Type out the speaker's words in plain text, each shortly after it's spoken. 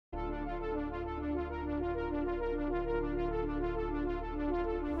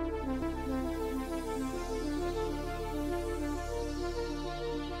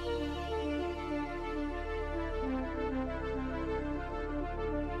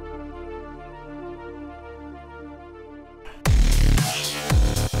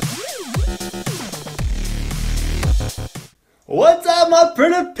What's up, my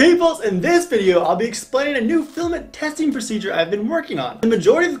printer peoples? In this video, I'll be explaining a new filament testing procedure I've been working on. The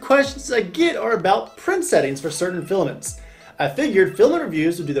majority of the questions I get are about print settings for certain filaments. I figured filament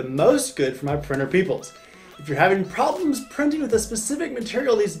reviews would do the most good for my printer peoples. If you're having problems printing with a specific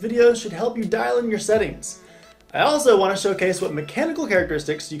material, these videos should help you dial in your settings. I also want to showcase what mechanical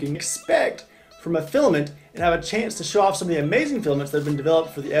characteristics you can expect from a filament and have a chance to show off some of the amazing filaments that have been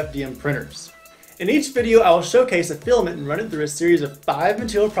developed for the FDM printers. In each video, I will showcase a filament and run it through a series of 5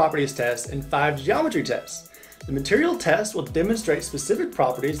 material properties tests and 5 geometry tests. The material test will demonstrate specific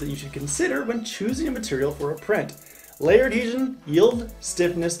properties that you should consider when choosing a material for a print: layer adhesion, yield,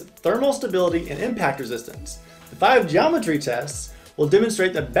 stiffness, thermal stability, and impact resistance. The 5 geometry tests will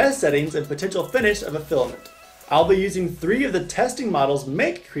demonstrate the best settings and potential finish of a filament. I'll be using 3 of the testing models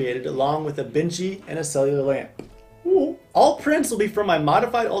Make created, along with a benchy and a cellular lamp. All prints will be from my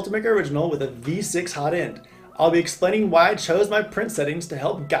modified Ultimaker original with a V6 hot end. I'll be explaining why I chose my print settings to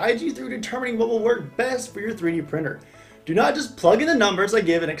help guide you through determining what will work best for your 3D printer. Do not just plug in the numbers I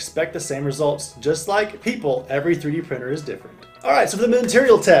give and expect the same results. Just like people, every 3D printer is different. Alright, so for the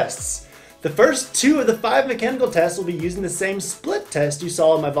material tests. The first 2 of the 5 mechanical tests will be using the same split test you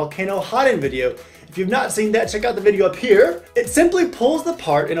saw in my Volcano hot end video. If you've not seen that, check out the video up here. It simply pulls the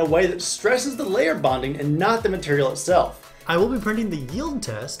part in a way that stresses the layer bonding and not the material itself. I will be printing the yield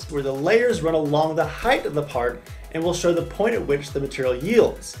test, where the layers run along the height of the part and will show the point at which the material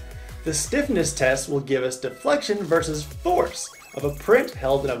yields. The stiffness test will give us deflection versus force of a print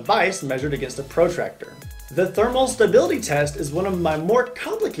held in a vise measured against a protractor. The thermal stability test is one of my more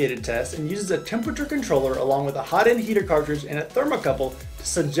complicated tests and uses a temperature controller along with a hot end heater cartridge and a thermocouple to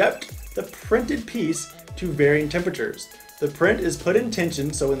subject the printed piece to varying temperatures. The print is put in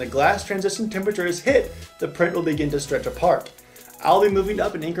tension, so when the glass transition temperature is hit, the print will begin to stretch apart. I'll be moving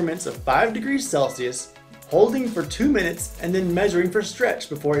up in increments of 5 degrees Celsius, holding for 2 minutes, and then measuring for stretch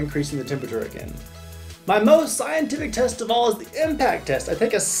before increasing the temperature again. My most scientific test of all is the impact test. I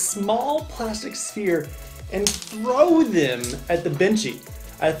take a small plastic sphere and throw them at the benchy.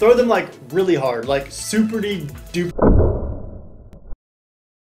 I throw them like really hard, like super duper.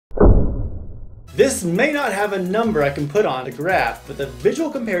 This may not have a number I can put on a graph, but the visual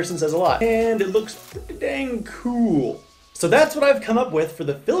comparison says a lot, and it looks pretty dang cool. So that's what I've come up with for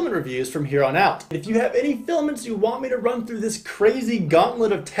the filament reviews from here on out. If you have any filaments you want me to run through this crazy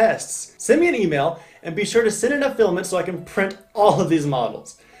gauntlet of tests, send me an email and be sure to send enough filaments so I can print all of these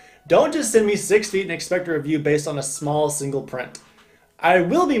models. Don't just send me 6 feet and expect a review based on a small single print. I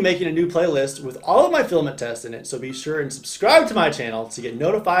will be making a new playlist with all of my filament tests in it, so be sure and subscribe to my channel to get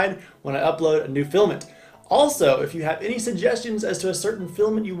notified when I upload a new filament. Also, if you have any suggestions as to a certain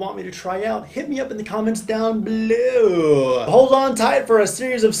filament you want me to try out, hit me up in the comments down below. Hold on tight for a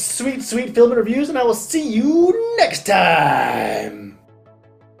series of sweet filament reviews, and I will see you next time!